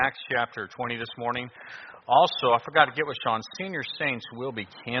Acts chapter 20 this morning. Also, I forgot to get with Sean. Senior Saints will be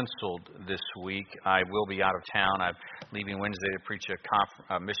canceled this week. I will be out of town. I'm leaving Wednesday to preach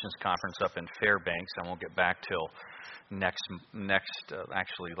a missions conference up in Fairbanks. I won't get back till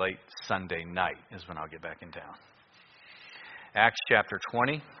actually late Sunday night is when I'll get back in town. Acts chapter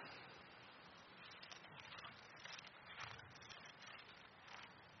 20.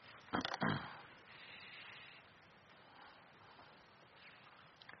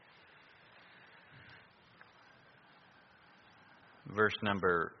 Verse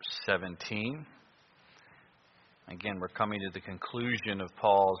number 17. Again, we're coming to the conclusion of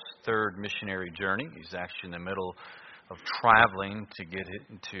Paul's third missionary journey. He's actually in the middle of traveling to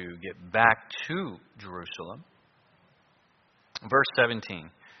get back to Jerusalem. Verse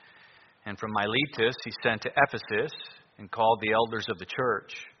 17. And from Miletus he sent to Ephesus and called the elders of the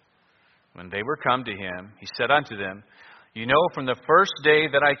church. When they were come to him, he said unto them, You know from the first day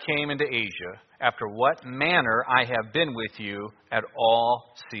that I came into Asia, after what manner I have been with you at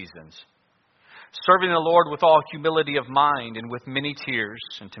all seasons, serving the Lord with all humility of mind and with many tears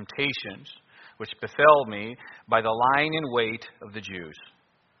and temptations, which befell me by the lying in wait of the Jews.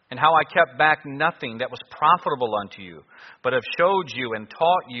 And how I kept back nothing that was profitable unto you, but have showed you and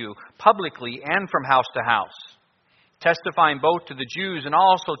taught you publicly and from house to house, testifying both to the Jews and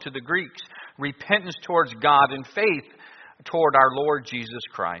also to the Greeks, repentance towards God and faith toward our Lord Jesus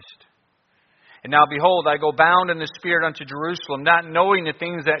Christ. And now behold, I go bound in the Spirit unto Jerusalem, not knowing the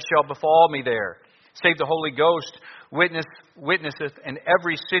things that shall befall me there, save the Holy Ghost witnesseth in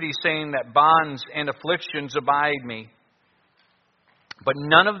every city, saying that bonds and afflictions abide me. But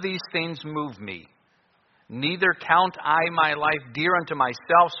none of these things move me, neither count I my life dear unto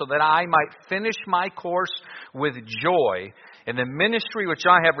myself, so that I might finish my course with joy in the ministry which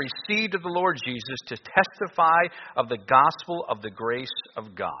I have received of the Lord Jesus, to testify of the gospel of the grace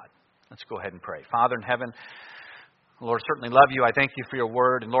of God. Let's go ahead and pray. Father in heaven, Lord, I certainly love you. I thank you for your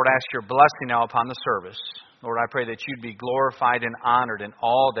word. And Lord, I ask your blessing now upon the service. Lord, I pray that you'd be glorified and honored in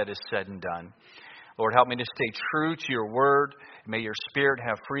all that is said and done. Lord, help me to stay true to your word. May your Spirit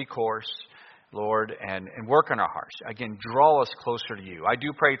have free course, Lord, and work on our hearts. Again, draw us closer to you. I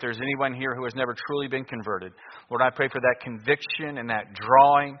do pray if there's anyone here who has never truly been converted, Lord, I pray for that conviction and that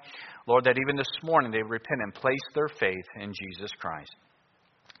drawing. Lord, that even this morning they repent and place their faith in Jesus Christ.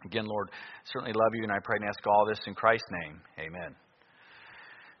 Again, Lord, certainly love you, and I pray and ask all this in Christ's name. Amen.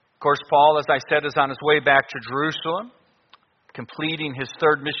 Of course, Paul, as I said, is on his way back to Jerusalem, completing his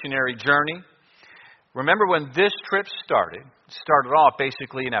third missionary journey. Remember when this trip started off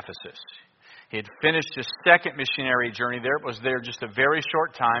basically in Ephesus. He had finished his second missionary journey there. It was there just a very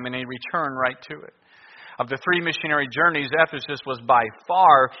short time, and he returned right to it. Of the three missionary journeys, Ephesus was by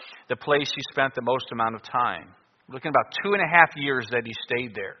far the place he spent the most amount of time. Looking about 2.5 years that he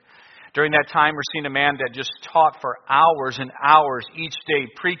stayed there. During that time, we're seeing a man that just taught for hours and hours each day,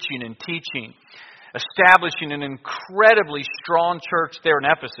 preaching and teaching, establishing an incredibly strong church there in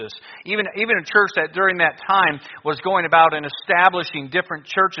Ephesus. Even a church that during that time was going about and establishing different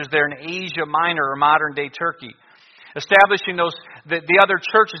churches there in Asia Minor or modern-day Turkey. Establishing the other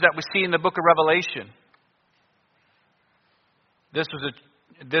churches that we see in the book of Revelation. This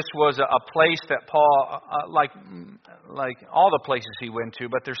was a place that Paul, like all the places he went to,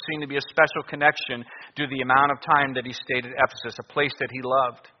 but there seemed to be a special connection due to the amount of time that he stayed at Ephesus, a place that he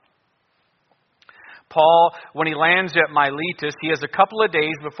loved. Paul, when he lands at Miletus, he has a couple of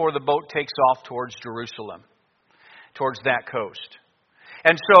days before the boat takes off towards Jerusalem, towards that coast.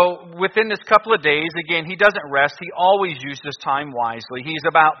 And so within this couple of days, again, he doesn't rest. He always uses time wisely. He's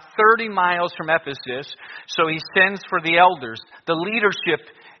about 30 miles from Ephesus, so he sends for the elders, the leadership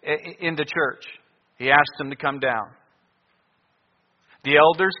in the church. He asks them to come down. The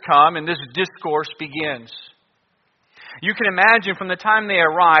elders come, and this discourse begins. You can imagine from the time they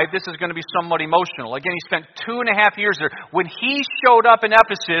arrived, this is going to be somewhat emotional. Again, he spent 2.5 years there. When he showed up in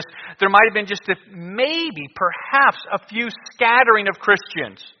Ephesus, there might have been just perhaps a few scattering of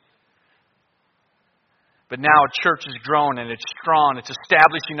Christians. But now a church is grown and it's strong. It's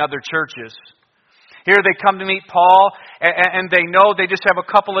establishing other churches. Here they come to meet Paul, and they know they just have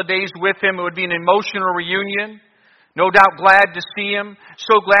a couple of days with him. It would be an emotional reunion. No doubt glad to see him.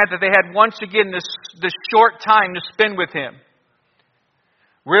 So glad that they had once again this short time to spend with him.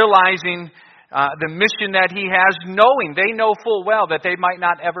 Realizing the mission that he has, knowing they know full well that they might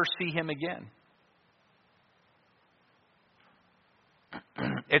not ever see him again.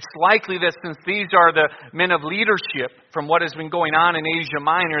 It's likely that since these are the men of leadership from what has been going on in Asia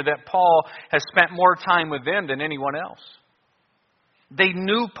Minor, that Paul has spent more time with them than anyone else. They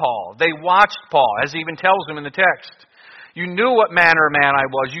knew Paul. They watched Paul, as he even tells them in the text. You knew what manner of man I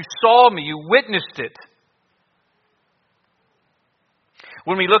was. You saw me. You witnessed it.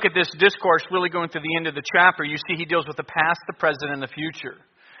 When we look at this discourse, really going through the end of the chapter, you see he deals with the past, the present, and the future.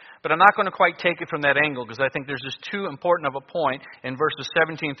 But I'm not going to quite take it from that angle because I think there's just too important of a point in verses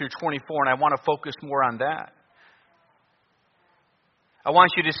 17 through 24, and I want to focus more on that. I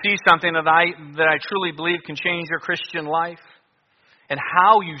want you to see something that I truly believe can change your Christian life and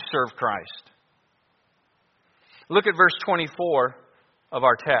how you serve Christ. Look at verse 24 of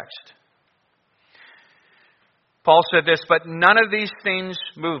our text. Paul said this, "But none of these things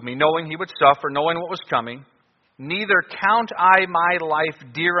move me, knowing he would suffer, knowing what was coming. Neither count I my life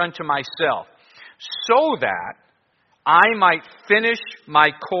dear unto myself, so that I might finish my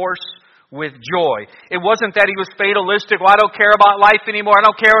course with joy." It wasn't that he was fatalistic. Well, I don't care about life anymore. I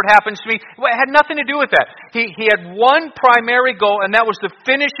don't care what happens to me. Well, it had nothing to do with that. He had one primary goal, and that was to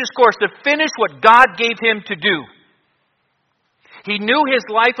finish his course, to finish what God gave him to do. He knew his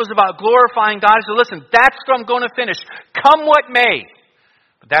life was about glorifying God. He said, listen, that's what I'm going to finish. Come what may.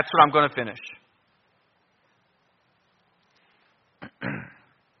 But that's what I'm going to finish.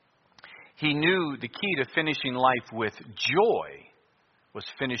 He knew the key to finishing life with joy was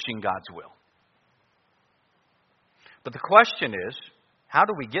finishing God's will. But the question is, how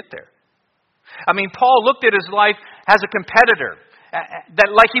do we get there? I mean, Paul looked at his life as a competitor.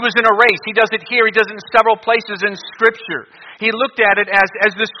 That like he was in a race. He does it here. He does it in several places in Scripture. He looked at it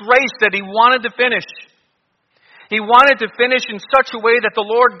as this race that he wanted to finish. He wanted to finish in such a way that the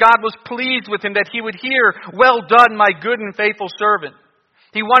Lord God was pleased with him, that he would hear, "Well done, my good and faithful servant."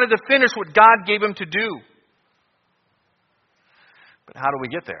 He wanted to finish what God gave him to do. But how do we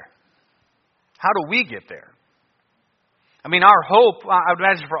get there? How do we get there? I mean, our hope, I would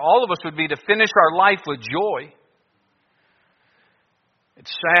imagine for all of us, would be to finish our life with joy.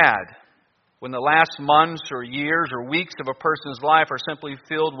 It's sad when the last months or years or weeks of a person's life are simply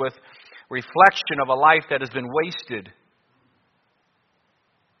filled with reflection of a life that has been wasted.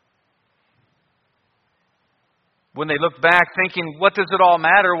 When they look back thinking, what does it all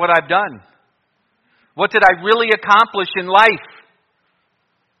matter what I've done? What did I really accomplish in life?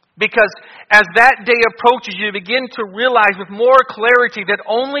 Because as that day approaches, you begin to realize with more clarity that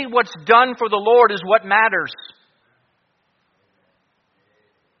only what's done for the Lord is what matters.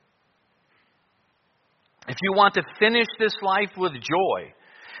 If you want to finish this life with joy,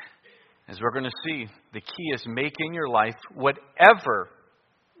 as we're going to see, the key is making your life wherever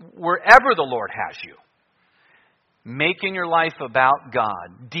the Lord has you. Making your life about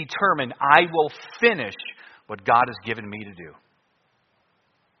God. Determine, I will finish what God has given me to do.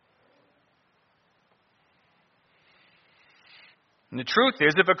 And the truth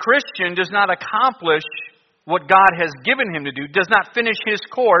is, if a Christian does not accomplish what God has given him to do, does not finish his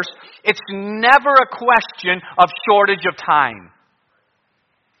course, it's never a question of shortage of time.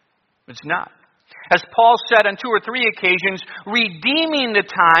 It's not. As Paul said on 2 or 3 occasions, redeeming the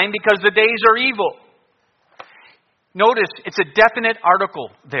time because the days are evil. Notice, it's a definite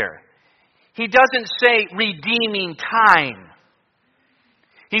article there. He doesn't say redeeming time.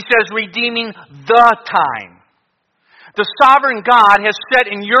 He says redeeming the time. The sovereign God has set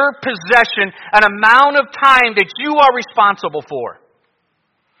in your possession an amount of time that you are responsible for.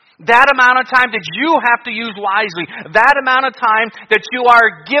 That amount of time that you have to use wisely. That amount of time that you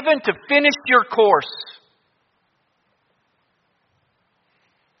are given to finish your course.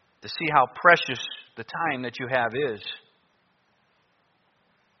 To see how precious the time that you have is.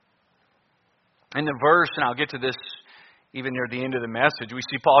 In the verse, and I'll get to this even near the end of the message, we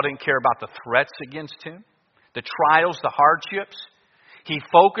see Paul didn't care about the threats against him. The trials, the hardships. He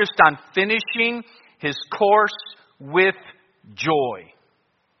focused on finishing his course with joy.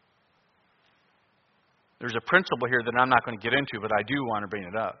 There's a principle here that I'm not going to get into, but I do want to bring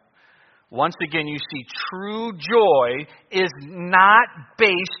it up. Once again, you see, true joy is not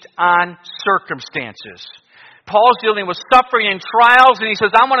based on circumstances. Paul's dealing with suffering and trials, and he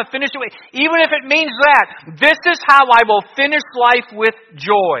says, I want to finish it. Even if it means that, this is how I will finish life with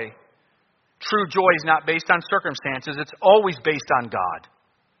joy. True joy is not based on circumstances. It's always based on God.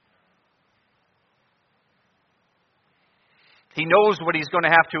 He knows what he's going to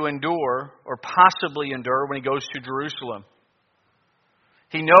have to endure or possibly endure when he goes to Jerusalem.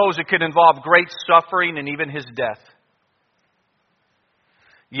 He knows it could involve great suffering and even his death.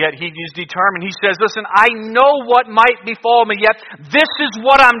 Yet he is determined. He says, listen, I know what might befall me, yet this is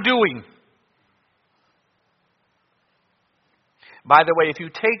what I'm doing. By the way, if you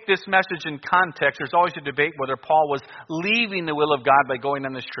take this message in context, there's always a debate whether Paul was leaving the will of God by going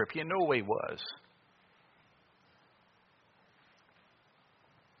on this trip. He in no way was.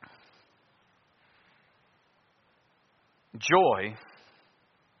 Joy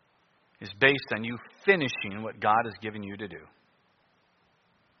is based on you finishing what God has given you to do.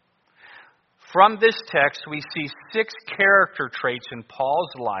 From this text, we see 6 character traits in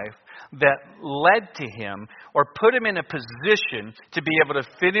Paul's life that led to him or put him in a position to be able to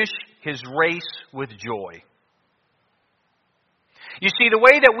finish his race with joy. You see, the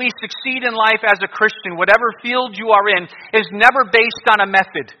way that we succeed in life as a Christian, whatever field you are in, is never based on a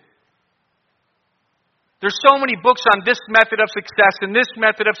method. There's so many books on this method of success and this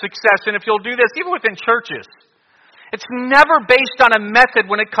method of success, and if you'll do this, even within churches. It's never based on a method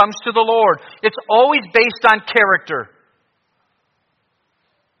when it comes to the Lord. It's always based on character.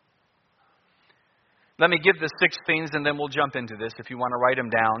 Let me give the 6 things and then we'll jump into this. If you want to write them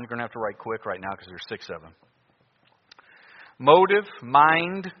down, you're going to have to write quick right now because there's 6 of them. Motive,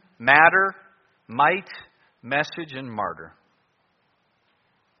 mind, matter, might, message, and martyr.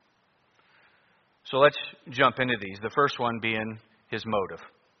 So let's jump into these. The first one being his motive.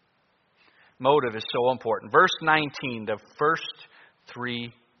 Motive is so important. Verse 19, the first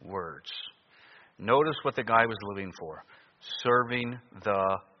 3 words. Notice what the guy was living for. Serving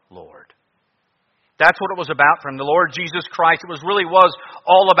the Lord. That's what it was about from the Lord Jesus Christ. It really was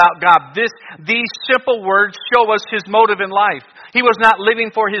all about God. These simple words show us his motive in life. He was not living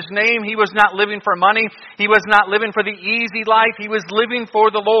for his name. He was not living for money. He was not living for the easy life. He was living for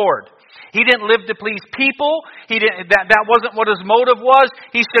the Lord. He didn't live to please people. That wasn't what his motive was.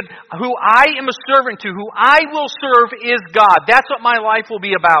 He said, who I am a servant to, who I will serve is God. That's what my life will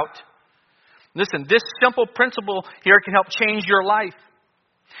be about. Listen, this simple principle here can help change your life.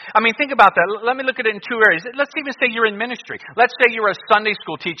 I mean, think about that. Let me look at it in 2 areas. Let's even say you're in ministry. Let's say you're a Sunday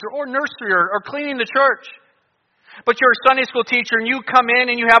school teacher or nursery or cleaning the church. But you're a Sunday school teacher and you come in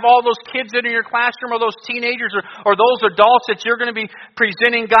and you have all those kids in your classroom or those teenagers or those adults that you're going to be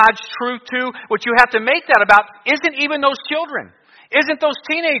presenting God's truth to. What you have to make that about isn't even those children. Isn't those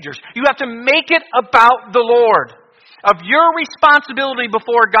teenagers. You have to make it about the Lord. Of your responsibility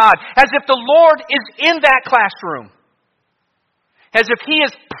before God. As if the Lord is in that classroom. As if He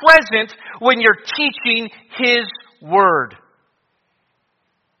is present when you're teaching His Word.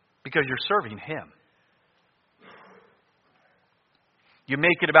 Because you're serving Him. You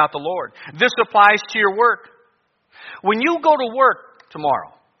make it about the Lord. This applies to your work. When you go to work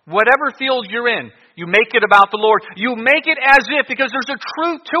tomorrow, whatever field you're in, you make it about the Lord. You make it as if, because there's a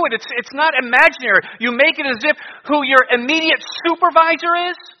truth to it. It's not imaginary. You make it as if who your immediate supervisor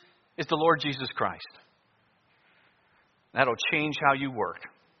is the Lord Jesus Christ. That'll change how you work.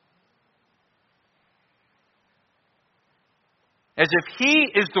 As if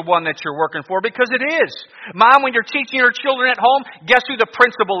He is the one that you're working for, because it is. Mom, when you're teaching your children at home, guess who the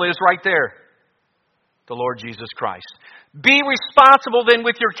principal is right there? The Lord Jesus Christ. Be responsible then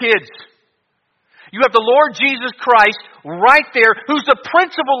with your kids. You have the Lord Jesus Christ right there, who's the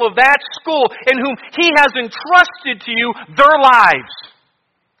principal of that school, and whom He has entrusted to you their lives.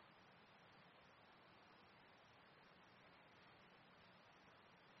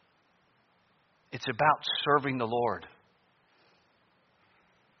 It's about serving the Lord.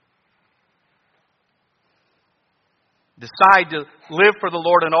 Decide to live for the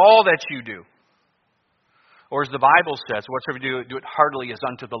Lord in all that you do. Or as the Bible says, whatsoever you do it heartily as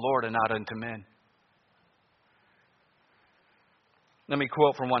unto the Lord and not unto men. Let me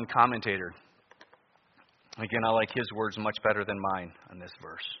quote from one commentator. Again, I like his words much better than mine on this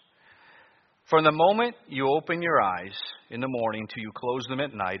verse. From the moment you open your eyes in the morning till you close them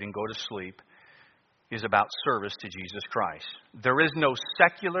at night and go to sleep is about service to Jesus Christ. There is no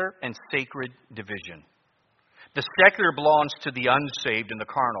secular and sacred division. The secular belongs to the unsaved and the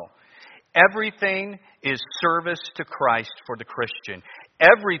carnal. Everything is service to Christ for the Christian.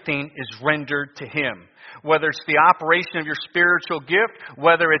 Everything is rendered to Him. Whether it's the operation of your spiritual gift,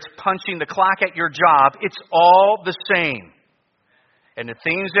 whether it's punching the clock at your job, it's all the same. And the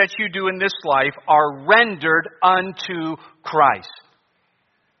things that you do in this life are rendered unto Christ.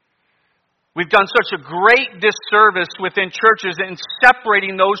 We've done such a great disservice within churches in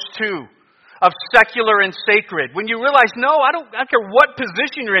separating those two. Of secular and sacred. When you realize, no, I don't care what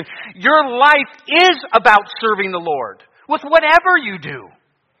position you're in. Your life is about serving the Lord. With whatever you do.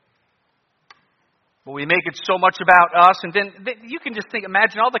 But we make it so much about us. And then you can just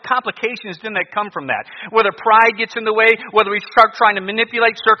imagine all the complications then that come from that. Whether pride gets in the way. Whether we start trying to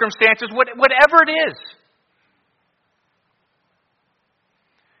manipulate circumstances. Whatever it is.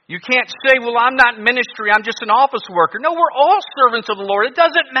 You can't say, well, I'm not in ministry, I'm just an office worker. No, we're all servants of the Lord. It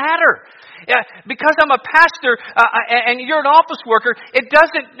doesn't matter. Because I'm a pastor and you're an office worker,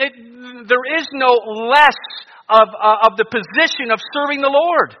 there is no less of the position of serving the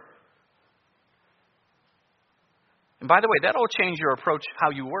Lord. And by the way, that'll change your approach how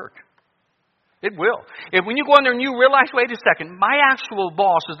you work. It will. If when you go in there and you realize, wait a second, my actual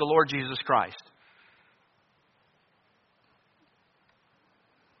boss is the Lord Jesus Christ.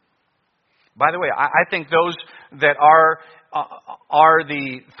 By the way, I think those that are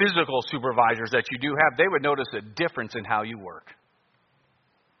the physical supervisors that you do have, they would notice a difference in how you work.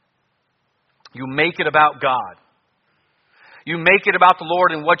 You make it about God. You make it about the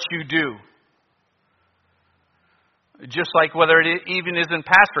Lord and what you do. Just like whether it even is in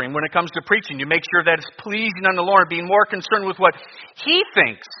pastoring, when it comes to preaching, you make sure that it's pleasing unto the Lord, being more concerned with what He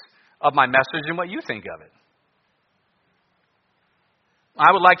thinks of my message than what you think of it.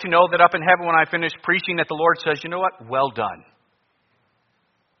 I would like to know that up in heaven when I finish preaching that the Lord says, you know what? Well done.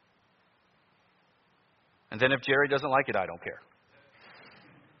 And then if Jerry doesn't like it, I don't care.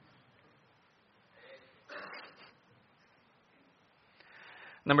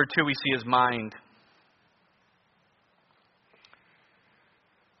 Number 2, we see his mind.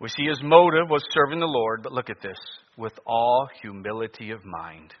 We see his motive was serving the Lord, but look at this, with all humility of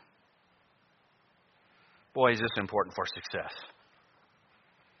mind. Boy, is this important for success.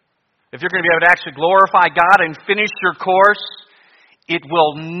 If you're going to be able to actually glorify God and finish your course, it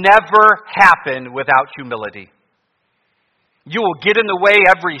will never happen without humility. You will get in the way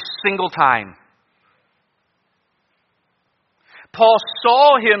every single time. Paul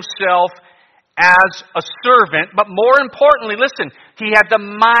saw himself as a servant, but more importantly, listen, he had the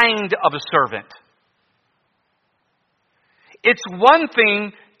mind of a servant. It's one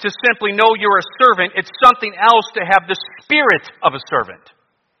thing to simply know you're a servant. It's something else to have the spirit of a servant.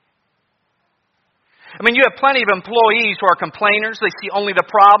 I mean, you have plenty of employees who are complainers. They see only the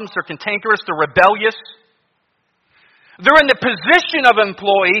problems. They're cantankerous. They're rebellious. They're in the position of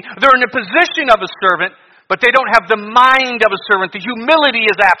employee. They're in the position of a servant, but they don't have the mind of a servant. The humility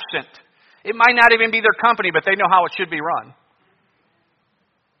is absent. It might not even be their company, but they know how it should be run.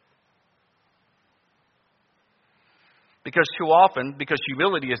 Because too often, because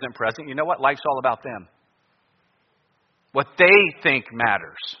humility isn't present, you know what? Life's all about them. What they think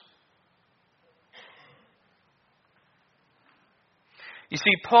matters. You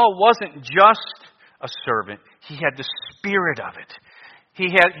see, Paul wasn't just a servant. He had the spirit of it. He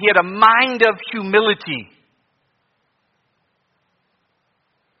had a mind of humility.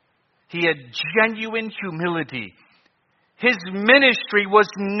 He had genuine humility. His ministry was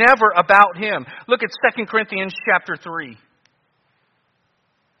never about him. Look at 2 Corinthians chapter 3.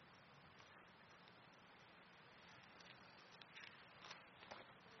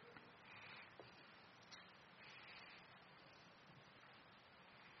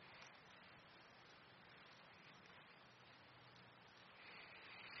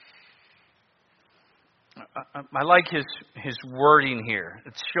 I like his wording here.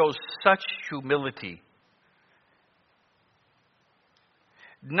 It shows such humility.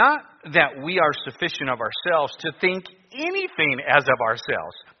 Not that we are sufficient of ourselves to think anything as of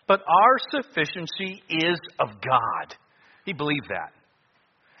ourselves, but our sufficiency is of God. He believed that.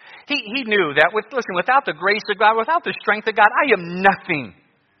 He knew that, without the grace of God, without the strength of God, I am nothing.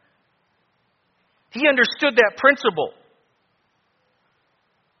 He understood that principle.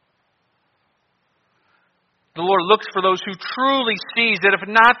 The Lord looks for those who truly sees that if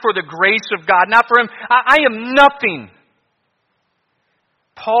not for the grace of God, not for Him, I am nothing.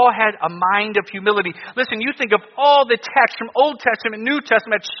 Paul had a mind of humility. Listen, you think of all the texts from Old Testament, New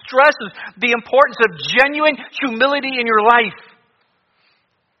Testament, that stresses the importance of genuine humility in your life.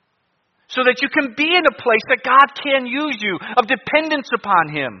 So that you can be in a place that God can use you, of dependence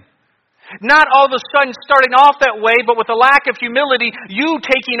upon Him. Not all of a sudden starting off that way, but with a lack of humility, you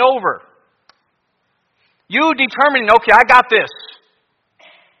taking over. You determining, okay, I got this.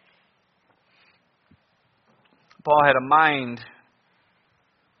 Paul had a mind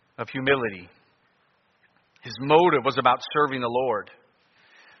of humility. His motive was about serving the Lord.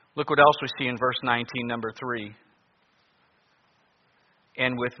 Look what else we see in verse 19, number 3.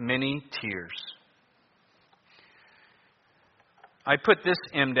 And with many tears. I put this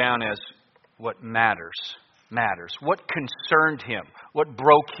M down as what matters. What concerned him. What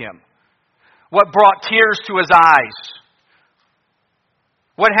broke him. What brought tears to his eyes?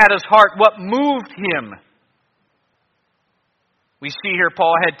 What had his heart? What moved him? We see here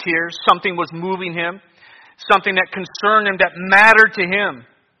Paul had tears. Something was moving him. Something that concerned him, that mattered to him.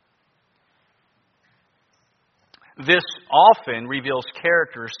 This often reveals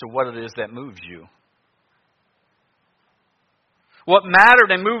character as to what it is that moves you. What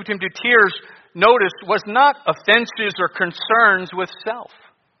mattered and moved him to tears, notice, was not offenses or concerns with self.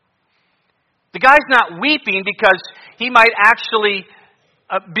 The guy's not weeping because he might actually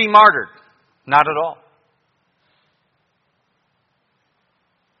be martyred. Not at all.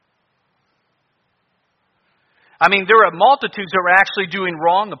 I mean, there are multitudes that were actually doing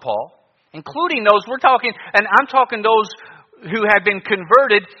wrong to Paul, including those I'm talking those who had been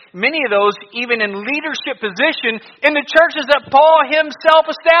converted, many of those even in leadership position in the churches that Paul himself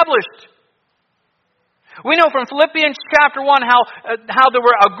established. We know from Philippians chapter 1 how there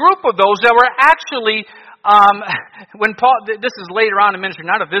were a group of those that were actually, when Paul, this is later on in ministry,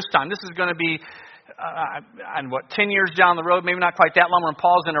 not at this time, this is going to be, 10 years down the road, maybe not quite that long, when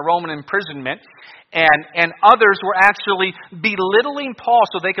Paul's in a Roman imprisonment, and others were actually belittling Paul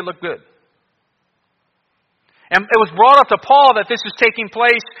so they could look good. And it was brought up to Paul that this is taking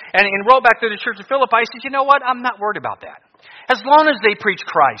place, and wrote back to the church of Philippi, he says, you know what, I'm not worried about that. As long as they preach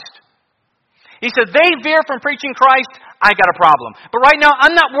Christ. He said, they veer from preaching Christ, I got a problem. But right now,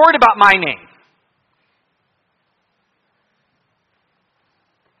 I'm not worried about my name.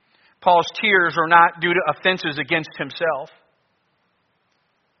 Paul's tears are not due to offenses against himself.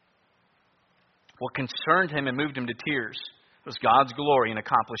 What concerned him and moved him to tears was God's glory in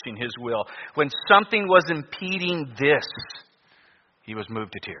accomplishing His will. When something was impeding this, he was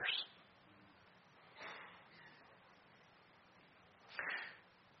moved to tears.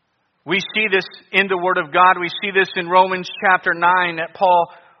 We see this in the Word of God. We see this in Romans chapter 9, that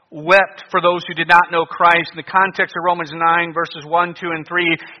Paul wept for those who did not know Christ. In the context of Romans 9, verses 1, 2, and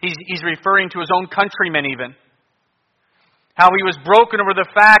 3, he's referring to his own countrymen even. How he was broken over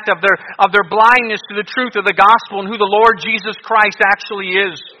the fact of their blindness to the truth of the gospel and who the Lord Jesus Christ actually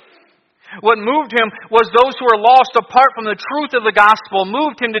is. What moved him was those who were lost apart from the truth of the gospel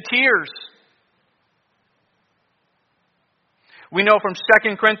moved him to tears. We know from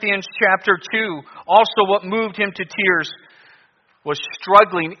 2 Corinthians chapter 2, also what moved him to tears was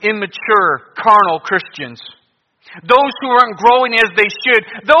struggling, immature, carnal Christians. Those who weren't growing as they should.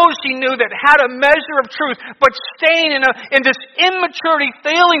 Those he knew that had a measure of truth, but staying in this immaturity,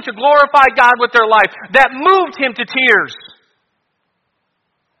 failing to glorify God with their life. That moved him to tears.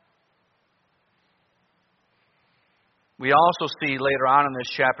 We also see later on in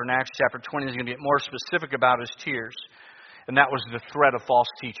this chapter, in Acts chapter 20, he's going to get more specific about his tears. And that was the threat of false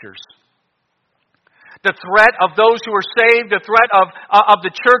teachers. The threat of those who were saved, the threat of the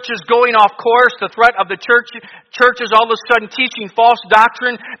churches going off course, the threat of the churches all of a sudden teaching false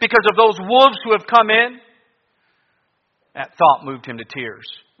doctrine because of those wolves who have come in. That thought moved him to tears.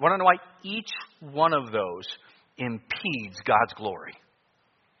 Want to know why? Each one of those impedes God's glory.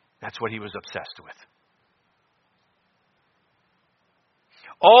 That's what he was obsessed with.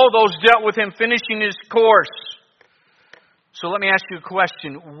 All those dealt with him finishing his course. So let me ask you a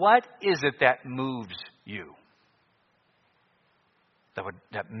question. What is it that moves you?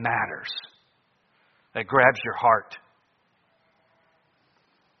 That matters? That grabs your heart?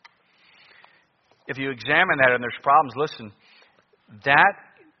 If you examine that and there's problems, listen, that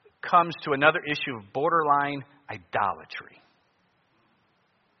comes to another issue of borderline idolatry.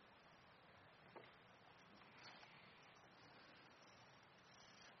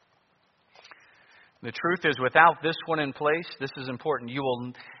 The truth is, without this one in place, this is important,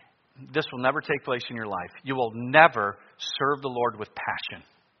 this will never take place in your life. You will never serve the Lord with passion.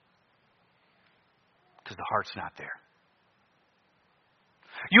 Because the heart's not there.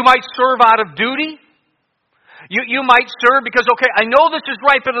 You might serve out of duty. You might serve because, okay, I know this is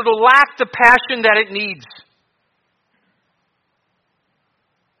right, but it'll lack the passion that it needs.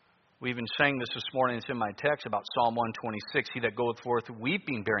 We even sang this morning, it's in my text, about Psalm 126. He that goeth forth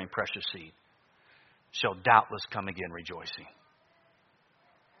weeping, bearing precious seed, shall doubtless come again rejoicing.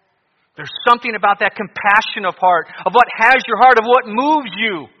 There's something about that compassion of heart, of what has your heart, of what moves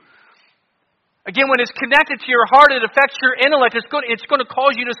you. Again, when it's connected to your heart, it affects your intellect. It's going to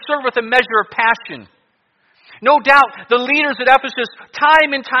cause you to serve with a measure of passion. No doubt, the leaders at Ephesus,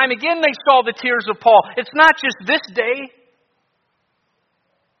 time and time again, they saw the tears of Paul. It's not just this day.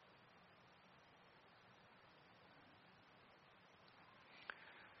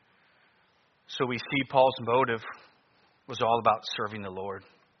 So we see Paul's motive was all about serving the Lord.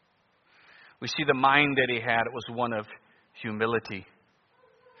 We see the mind that he had. It was one of humility.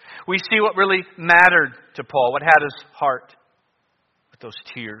 We see what really mattered to Paul, what had his heart with those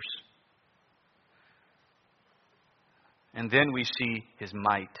tears. And then we see his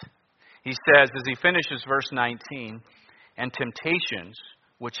might. He says, as he finishes verse 19, and temptations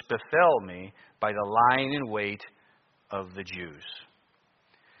which befell me by the lying in wait of the Jews.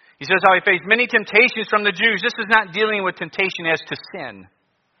 He says how he faced many temptations from the Jews. This is not dealing with temptation as to sin,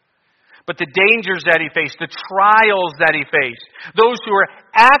 but the dangers that he faced, the trials that he faced, those who were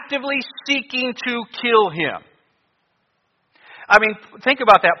actively seeking to kill him. I mean, think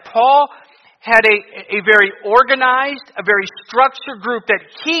about that. Paul had a very organized, a very structured group that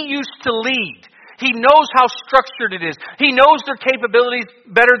he used to lead. He knows how structured it is. He knows their capabilities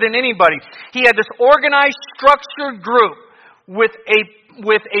better than anybody. He had this organized, structured group with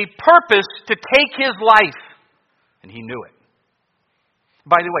a purpose to take his life. And he knew it.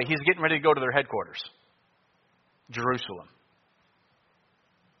 By the way, he's getting ready to go to their headquarters, Jerusalem.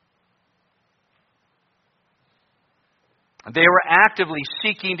 They were actively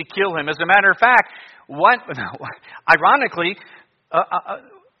seeking to kill him. As a matter of fact, ironically,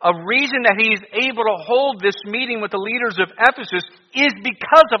 a reason that he's able to hold this meeting with the leaders of Ephesus is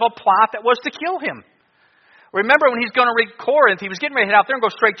because of a plot that was to kill him. Remember when he's going to reach Corinth, he was getting ready to head out there and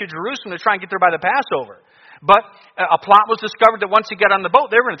go straight to Jerusalem to try and get there by the Passover. But a plot was discovered that once he got on the boat,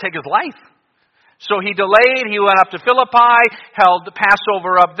 they were going to take his life. So he delayed, he went up to Philippi, held the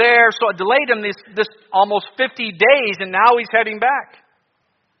Passover up there. So it delayed him this almost 50 days, and now he's heading back.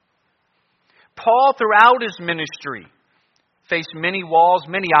 Paul, throughout his ministry, faced many walls,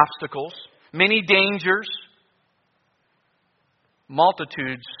 many obstacles, many dangers.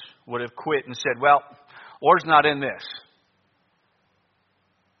 Multitudes would have quit and said, well, Lord's not in this.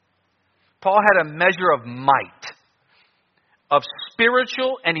 Paul had a measure of might, of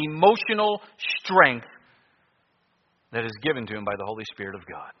spiritual and emotional strength that is given to him by the Holy Spirit of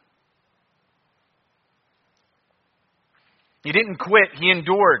God. He didn't quit, he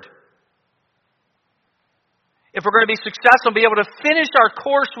endured. If we're going to be successful and be able to finish our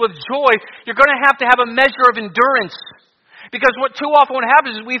course with joy, you're going to have a measure of endurance. Because what too often what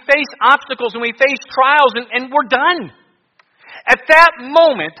happens is we face obstacles and we face trials and we're done. At that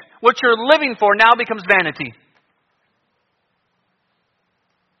moment, what you're living for now becomes vanity.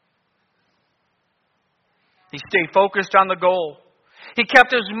 He stayed focused on the goal. He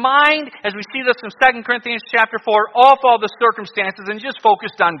kept his mind, as we see this in 2 Corinthians chapter 4, off all the circumstances and just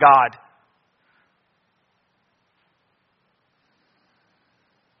focused on God.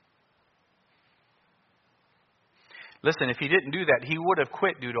 Listen, if he didn't do that, he would have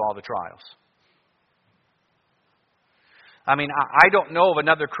quit due to all the trials. I mean, I don't know of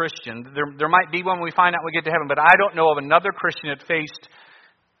another Christian. There might be one when we find out when we get to heaven, but I don't know of another Christian that faced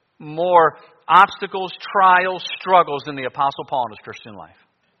more obstacles, trials, struggles than the Apostle Paul in his Christian life.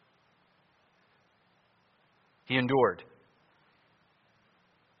 He endured.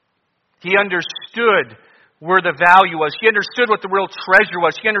 He understood where the value was. He understood what the real treasure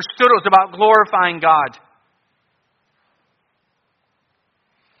was. He understood it was about glorifying God.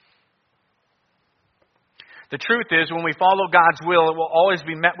 The truth is, when we follow God's will, it will always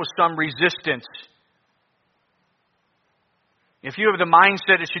be met with some resistance. If you have the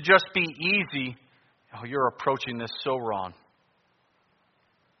mindset it should just be easy, you're approaching this so wrong.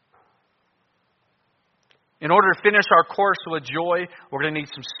 In order to finish our course with joy, we're going to need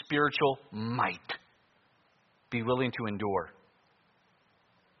some spiritual might. Be willing to endure.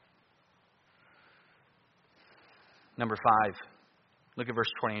 Number 5. Look at verse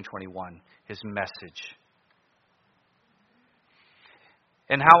 20 and 21. His message.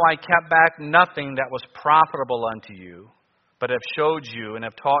 And how I kept back nothing that was profitable unto you, but have showed you and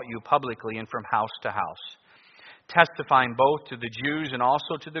have taught you publicly and from house to house, testifying both to the Jews and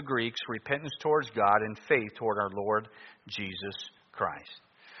also to the Greeks repentance towards God and faith toward our Lord Jesus Christ.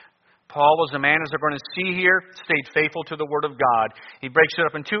 Paul was a man, as we're going to see here, stayed faithful to the Word of God. He breaks it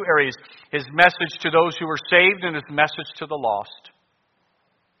up in 2 areas. His message to those who were saved and his message to the lost.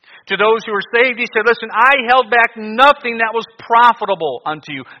 To those who were saved, he said, listen, I held back nothing that was profitable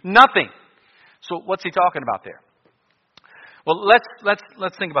unto you. Nothing. So what's he talking about there? Well,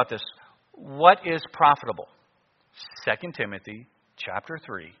 let's think about this. What is profitable? 2 Timothy chapter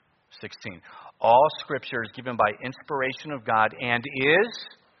 3, 16. All Scripture is given by inspiration of God and is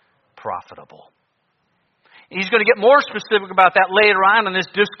profitable. He's going to get more specific about that later on in this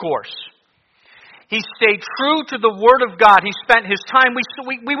discourse. He stayed true to the Word of God. He spent his time.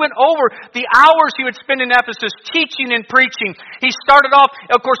 We went over the hours he would spend in Ephesus teaching and preaching. He started off,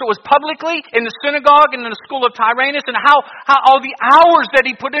 of course, it was publicly in the synagogue and in the school of Tyrannus, and how all the hours that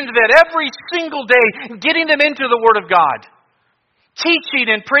he put into that every single day, getting them into the Word of God. Teaching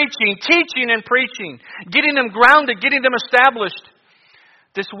and preaching, getting them grounded, getting them established.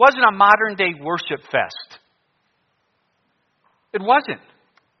 This wasn't a modern day worship fest. It wasn't.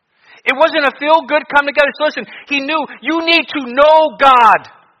 It wasn't a feel-good come together. So listen, he knew you need to know God.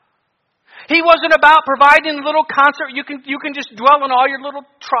 He wasn't about providing a little concert. You can just dwell on all your little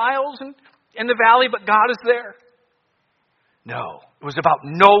trials in the valley, but God is there. No, it was about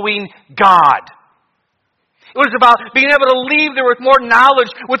knowing God. It was about being able to leave there with more knowledge,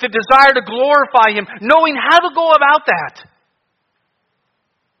 with a desire to glorify Him, knowing how to go about that.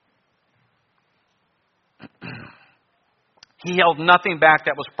 He held nothing back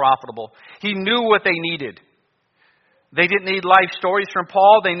that was profitable. He knew what they needed. They didn't need life stories from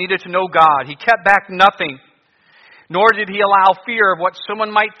Paul. They needed to know God. He kept back nothing. Nor did he allow fear of what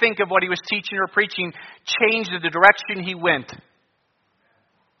someone might think of what he was teaching or preaching change the direction he went.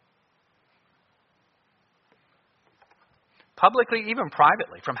 Publicly, even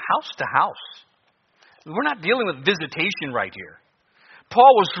privately, from house to house. We're not dealing with visitation right here.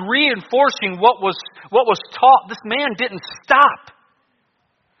 Paul was reinforcing what was taught. This man didn't stop.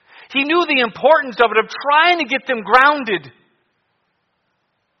 He knew the importance of it, of trying to get them grounded.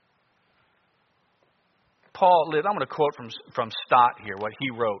 Paul lived, I'm going to quote from Stott here, what he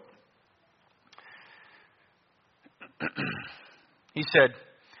wrote. He said,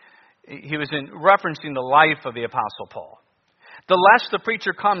 he was referencing the life of the Apostle Paul. The less the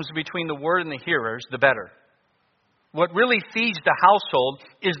preacher comes between the word and the hearers, the better. What really feeds the household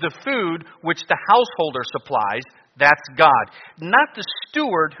is the food which the householder supplies. That's God, not the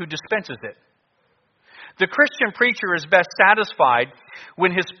steward who dispenses it. The Christian preacher is best satisfied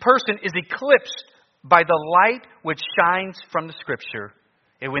when his person is eclipsed by the light which shines from the Scripture,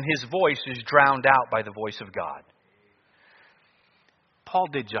 and when his voice is drowned out by the voice of God. Paul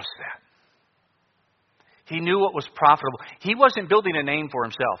did just that. He knew what was profitable. He wasn't building a name for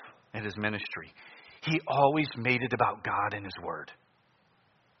himself in his ministry. He always made it about God and His Word.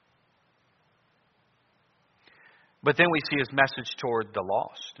 But then we see his message toward the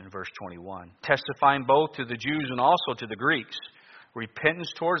lost in verse 21. Testifying both to the Jews and also to the Greeks.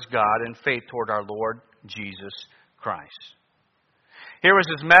 Repentance towards God and faith toward our Lord Jesus Christ. Here was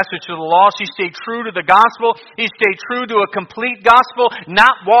his message to the lost. He stayed true to the gospel. He stayed true to a complete gospel,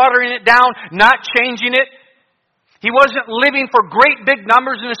 not watering it down, not changing it. He wasn't living for great big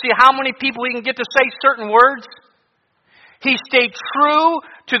numbers and to see how many people he can get to say certain words. He stayed true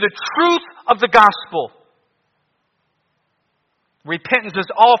to the truth of the gospel. Repentance is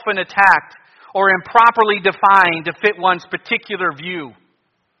often attacked or improperly defined to fit one's particular view.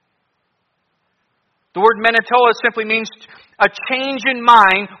 The word menatoa simply means a change in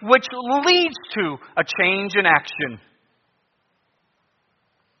mind which leads to a change in action.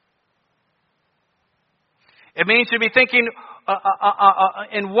 It means to be thinking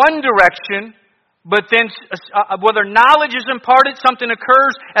in one direction, but then whether knowledge is imparted, something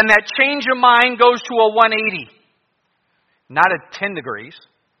occurs, and that change of mind goes to a 180. Not at 10 degrees.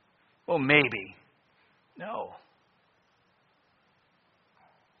 Well, maybe. No.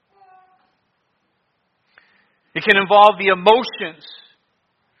 It can involve the emotions.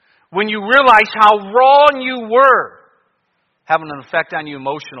 When you realize how wrong you were, having an effect on you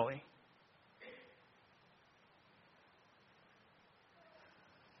emotionally.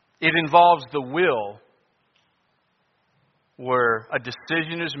 It involves the will, where a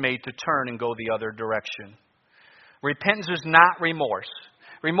decision is made to turn and go the other direction. Repentance is not remorse.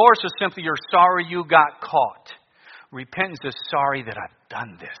 Remorse is simply you're sorry you got caught. Repentance is sorry that I've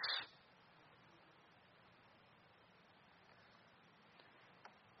done this.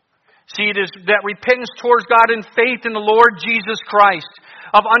 See, it is that repentance towards God and faith in the Lord Jesus Christ.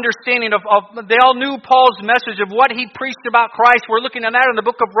 Of understanding they all knew Paul's message of what he preached about Christ. We're looking at that in the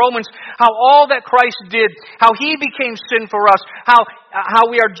book of Romans. How all that Christ did. How He became sin for us. How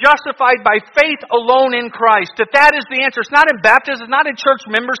we are justified by faith alone in Christ. That is the answer. It's not in baptism. It's not in church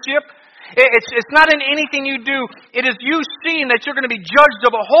membership. It's not in anything you do. It is you seeing that you're going to be judged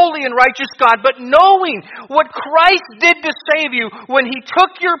of a holy and righteous God, but knowing what Christ did to save you when He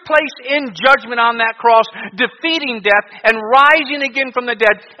took your place in judgment on that cross, defeating death and rising again from the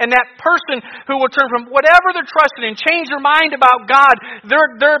dead. And that person who will turn from whatever they're trusting and change their mind about God,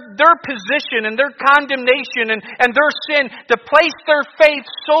 their position and their condemnation and their sin, to place their faith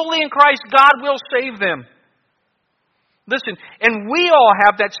solely in Christ, God will save them. Listen, and we all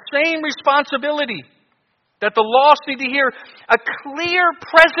have that same responsibility that the lost need to hear, a clear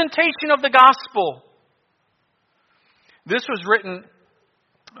presentation of the gospel. This was written,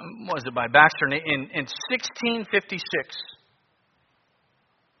 by Baxter in 1656.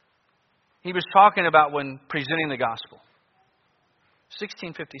 He was talking about when presenting the gospel.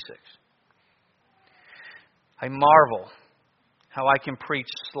 1656. I marvel how I can preach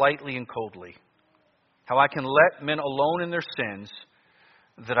slightly and coldly. How I can let men alone in their sins,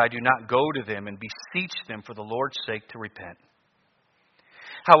 that I do not go to them and beseech them for the Lord's sake to repent.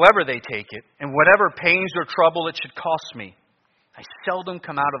 However they take it, and whatever pains or trouble it should cost me, I seldom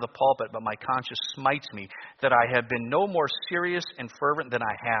come out of the pulpit, but my conscience smites me that I have been no more serious and fervent than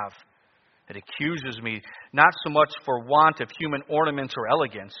I have. It accuses me not so much for want of human ornaments or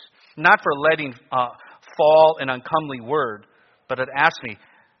elegance, not for letting fall an uncomely word, but it asks me,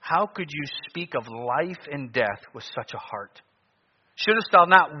 how could you speak of life and death with such a heart? Shouldest thou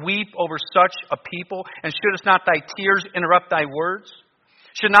not weep over such a people? And shouldest not thy tears interrupt thy words?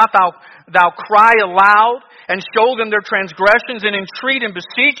 Should not thou cry aloud and show them their transgressions and entreat and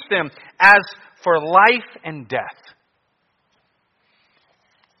beseech them as for life and death?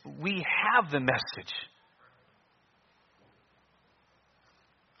 We have the message.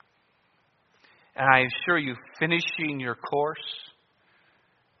 And I assure you, finishing your course,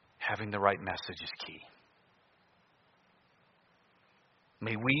 having the right message is key.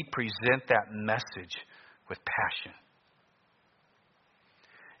 May we present that message with passion.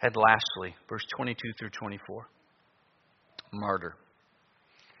 And lastly, verse 22 through 24. Martyr.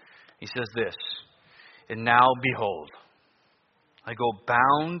 He says this, "And now behold, I go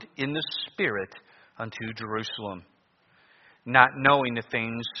bound in the Spirit unto Jerusalem, not knowing the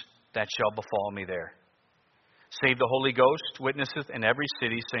things that shall befall me there. Save the Holy Ghost witnesseth in every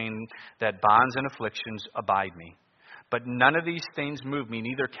city, saying that bonds and afflictions abide me. But none of these things move me,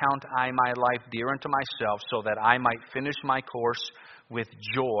 neither count I my life dear unto myself, so that I might finish my course with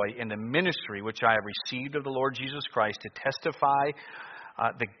joy in the ministry which I have received of the Lord Jesus Christ, to testify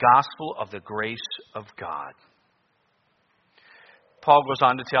the gospel of the grace of God." Paul goes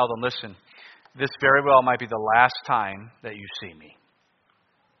on to tell them, listen, this very well might be the last time that you see me.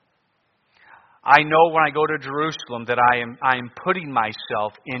 I know when I go to Jerusalem that I am putting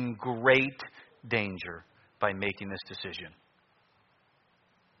myself in great danger by making this decision.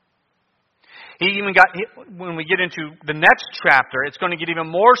 When we get into the next chapter, it's going to get even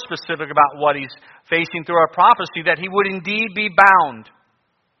more specific about what he's facing through our prophecy, that he would indeed be bound.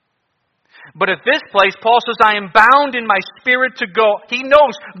 But at this place, Paul says, I am bound in my spirit to go. He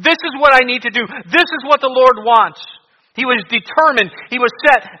knows this is what I need to do. This is what the Lord wants. He was determined. He was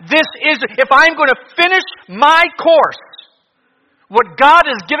set. This is, if I'm going to finish my course, what God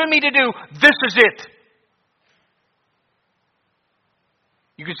has given me to do, this is it.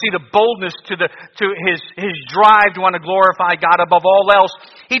 You can see the boldness to his drive to want to glorify God above all else.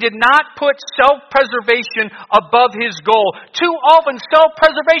 He did not put self-preservation above his goal. Too often,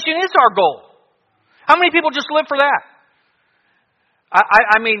 self-preservation is our goal. How many people just live for that?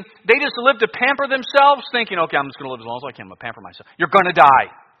 I mean, they just live to pamper themselves, thinking, okay, I'm just going to live as long as I can. I'm going to pamper myself. You're going to die.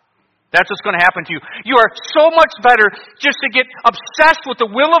 That's what's going to happen to you. You are so much better just to get obsessed with the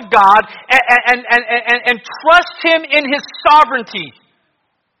will of God and trust Him in His sovereignty.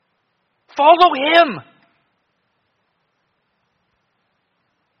 Follow Him.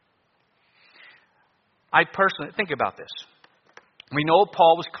 I personally, think about this. We know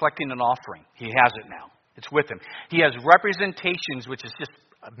Paul was collecting an offering. He has it now. It's with him. He has representations, which is just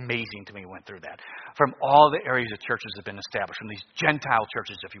amazing to me, went through that, from all the areas that churches have been established, from these Gentile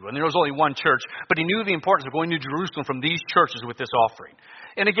churches, if you will. And there was only one church, but he knew the importance of going to Jerusalem from these churches with this offering.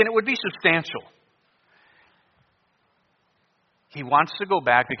 And again, it would be substantial. He wants to go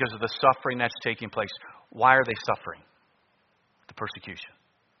back because of the suffering that's taking place. Why are they suffering? The persecution.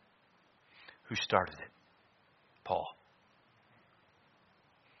 Who started it? Paul.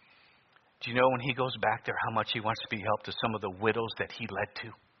 Do you know when he goes back there how much he wants to be helped to some of the widows that he led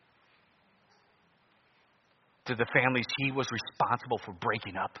to? To the families he was responsible for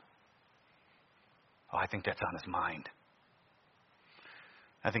breaking up? Oh, I think that's on his mind.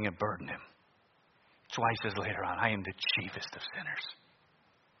 I think it burdened him. That's why he says later on, I am the chiefest of sinners.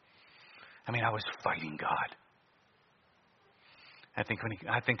 I mean, I was fighting God. I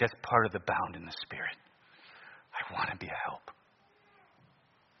think that's part of the bound in the Spirit. I want to be a help.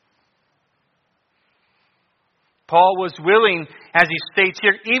 Paul was willing, as he states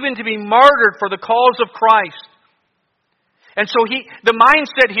here, even to be martyred for the cause of Christ. And so the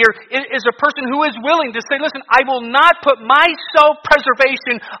mindset here is a person who is willing to say, listen, I will not put my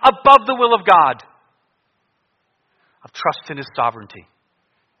self-preservation above the will of God. I've trusted in His sovereignty.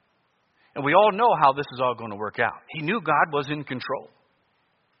 And we all know how this is all going to work out. He knew God was in control.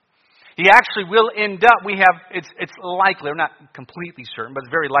 He actually will end up, it's likely, we're not completely certain, but it's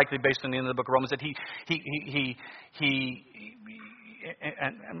very likely based on the end of the book of Romans, that he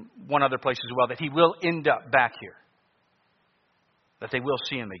and one other place as well, that he will end up back here. That they will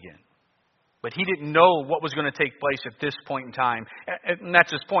see him again. But he didn't know what was going to take place at this point in time. And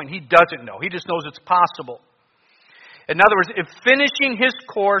that's his point. He doesn't know. He just knows it's possible. In other words, if finishing his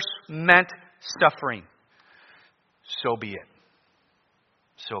course meant suffering, so be it.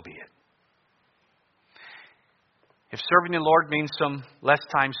 So be it. If serving the Lord means some less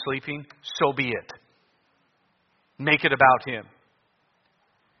time sleeping, so be it. Make it about Him.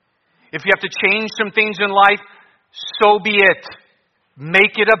 If you have to change some things in life, so be it.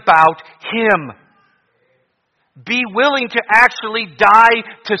 Make it about Him. Be willing to actually die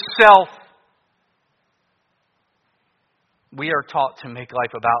to self. We are taught to make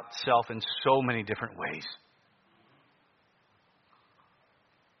life about self in so many different ways.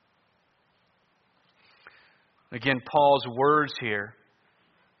 Again, Paul's words here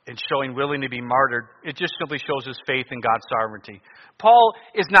in showing willing to be martyred, it just simply shows his faith in God's sovereignty. Paul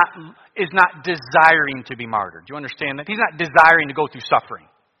is not desiring to be martyred. Do you understand that? He's not desiring to go through suffering.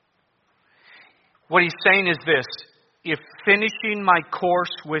 What he's saying is this: if finishing my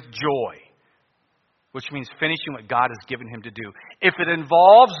course with joy, which means finishing what God has given him to do, if it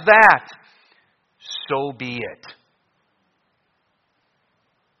involves that, so be it.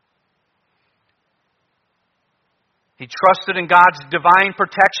 He trusted in God's divine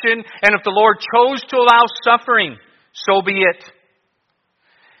protection, and if the Lord chose to allow suffering, so be it.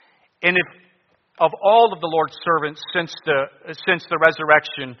 And if of all of the Lord's servants since the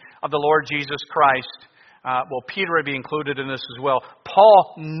resurrection of the Lord Jesus Christ, Peter would be included in this as well.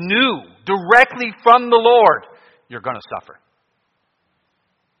 Paul knew directly from the Lord, you're going to suffer.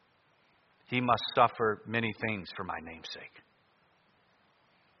 He must suffer many things for my name's sake.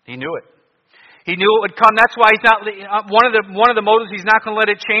 He knew it. He knew it would come. That's why he's not. One of the motives, he's not going to let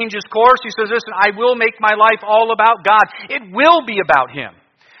it change his course. He says, "Listen, I will make my life all about God. It will be about Him."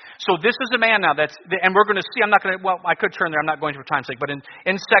 So this is a man now and we're going to see. I'm not going to. Well, I could turn there. I'm not going to for time's sake. But in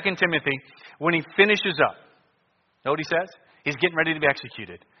 2 Timothy, when he finishes up, know what he says? He's getting ready to be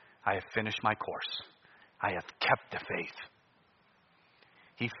executed. I have finished my course. I have kept the faith.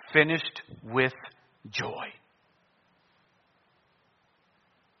 He finished with joy.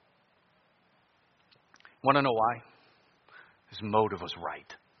 Want to know why? His motive was right.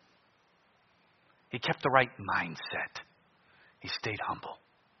 He kept the right mindset. He stayed humble.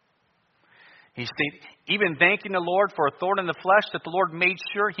 He stayed, even thanking the Lord for a thorn in the flesh, that the Lord made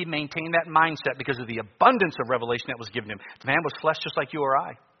sure he maintained that mindset because of the abundance of revelation that was given him. The man was flesh just like you or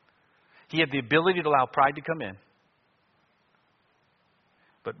I. He had the ability to allow pride to come in.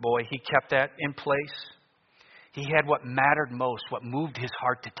 But boy, he kept that in place. He had what mattered most, what moved his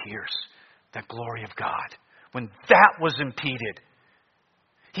heart to tears. The glory of God. When that was impeded,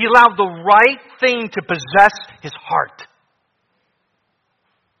 he allowed the right thing to possess his heart.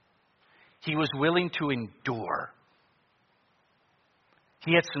 He was willing to endure.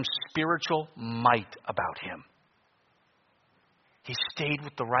 He had some spiritual might about him. He stayed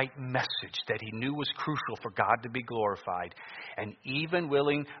with the right message that he knew was crucial for God to be glorified, and even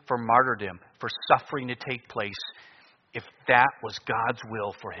willing for martyrdom, for suffering to take place, if that was God's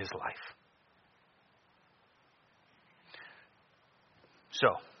will for his life. So,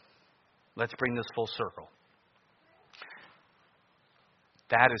 let's bring this full circle.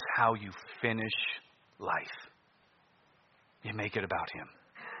 That is how you finish life. You make it about Him.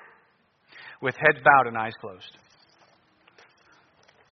 With heads bowed and eyes closed.